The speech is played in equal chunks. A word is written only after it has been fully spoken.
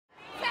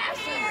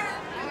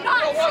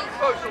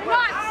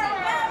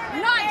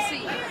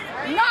Nazi,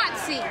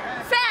 Nazi,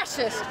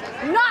 fascist,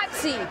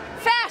 Nazi,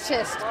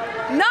 fascist,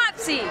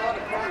 Nazi,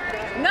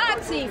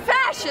 Nazi,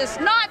 fascist,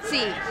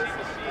 Nazi.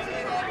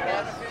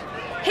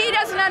 He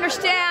doesn't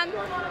understand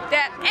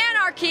that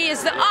anarchy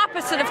is the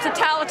opposite of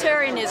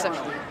totalitarianism.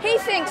 He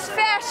thinks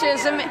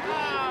fascism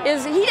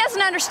is, he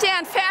doesn't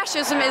understand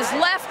fascism is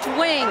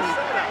left-wing,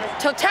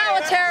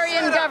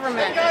 totalitarian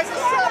government. That guy's a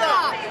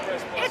setup.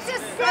 It's a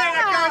setup.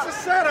 That guy's a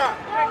setup.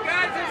 That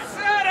guy's a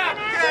setup.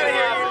 Get out of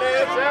here, you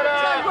live.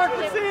 You work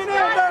for CNN,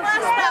 don't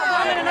you? That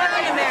woman and I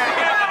in there.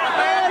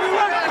 You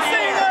work for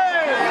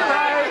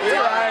CNN.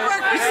 You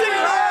work for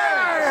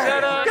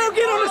CNN. Go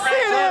get on the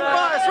CNN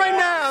bus right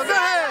now. Go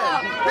ahead.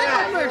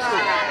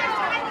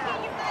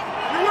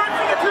 You work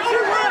for the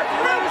Christian work.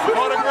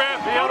 Photograph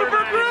the other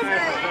group.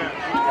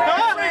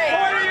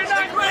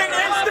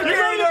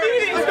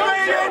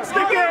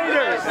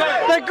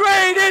 The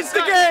great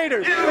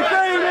instigators! The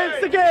great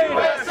instigators!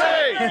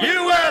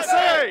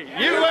 USA!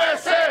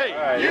 USA!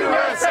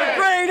 USA! The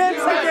great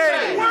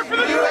instigators!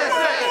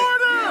 USA!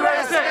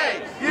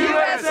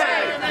 USA!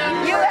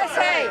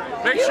 USA!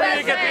 Make sure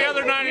you get the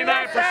other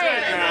 99%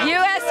 now.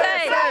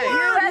 USA!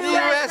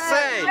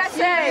 USA!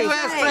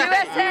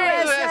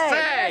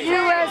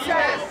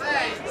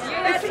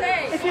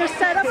 If you're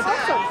set up,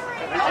 awesome.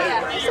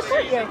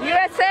 Support you.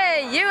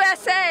 USA!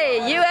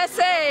 USA!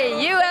 USA!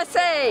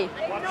 USA!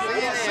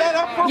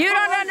 You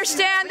don't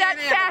understand that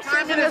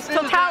fascism is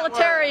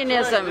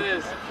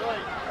totalitarianism.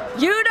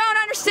 You don't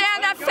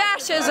understand that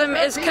fascism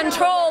is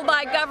controlled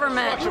by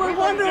government.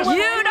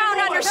 You don't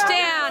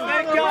understand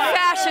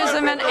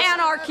fascism and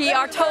anarchy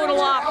are total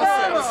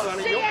opposites.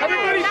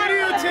 Everybody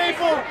videotape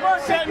them!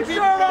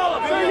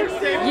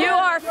 You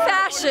are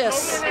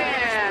fascists.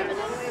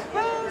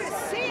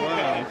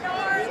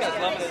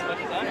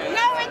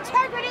 No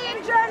integrity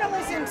in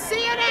journalism.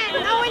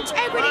 CNN, no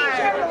integrity in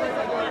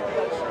journalism.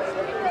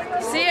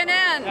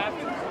 CNN,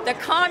 the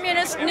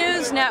Communist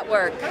News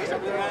Network.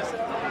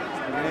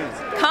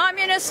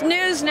 Communist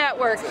News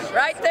Network,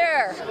 right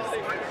there.